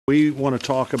We want to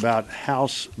talk about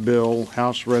House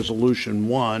Resolution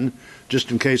 1,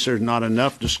 just in case there's not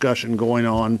enough discussion going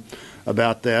on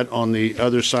about that on the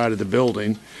other side of the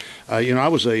building. I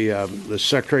was the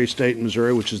Secretary of State in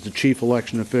Missouri, which is the chief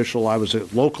election official. I was a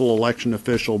local election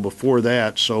official before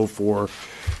that. So for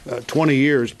 20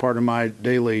 years, part of my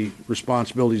daily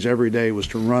responsibilities every day was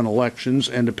to run elections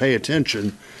and to pay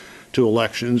attention to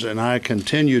elections, and I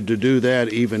continued to do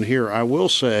that even here. I will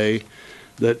say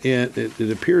that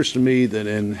it appears to me that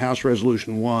in House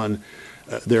Resolution 1,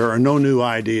 there are no new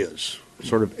ideas.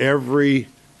 Sort of every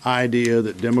idea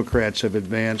that Democrats have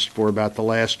advanced for about the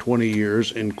last 20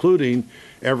 years, including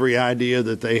every idea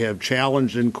that they have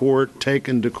challenged in court,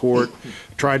 taken to court,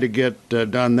 tried to get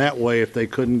done that way if they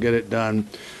couldn't get it done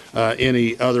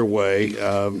any other way.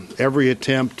 Every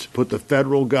attempt to put the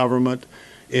federal government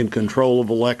in control of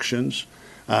elections.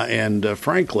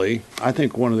 Frankly, I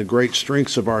think one of the great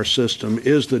strengths of our system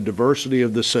is the diversity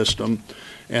of the system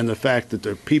and the fact that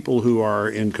the people who are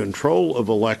in control of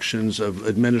elections, of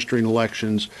administering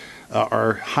elections,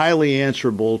 are highly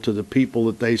answerable to the people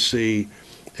that they see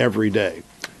every day.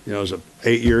 As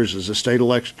 8 years as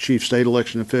a chief state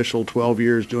election official, 12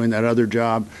 years doing that other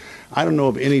job, I don't know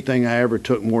of anything I ever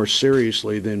took more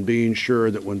seriously than being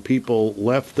sure that when people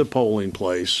left the polling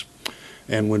place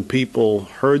and when people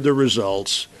heard the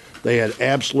results, they had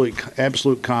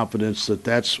absolute confidence that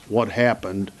that's what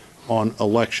happened on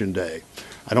Election Day.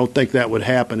 I don't think that would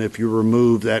happen if you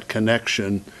remove that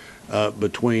connection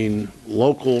between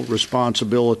local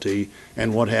responsibility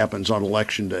and what happens on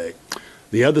Election Day.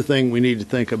 The other thing we need to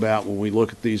think about when we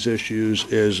look at these issues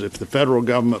is if the federal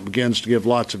government begins to give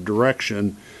lots of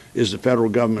direction, is the federal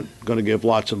government going to give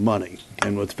lots of money?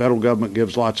 And when the federal government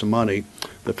gives lots of money,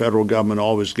 the federal government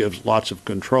always gives lots of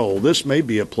control. This may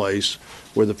be a place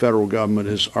where the federal government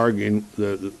is arguing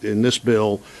in this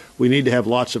bill, we need to have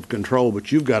lots of control,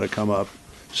 but you've got to come up,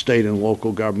 state and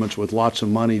local governments, with lots of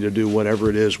money to do whatever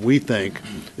it is we think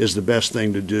is the best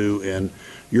thing to do in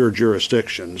your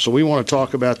jurisdiction. So we want to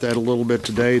talk about that a little bit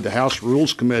today. The House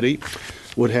Rules Committee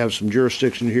would have some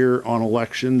jurisdiction here on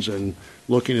elections and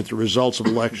looking at the results of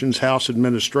elections. House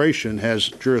Administration has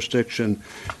jurisdiction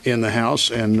in the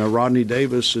House, and Rodney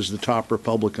Davis is the top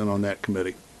Republican on that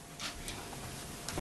committee.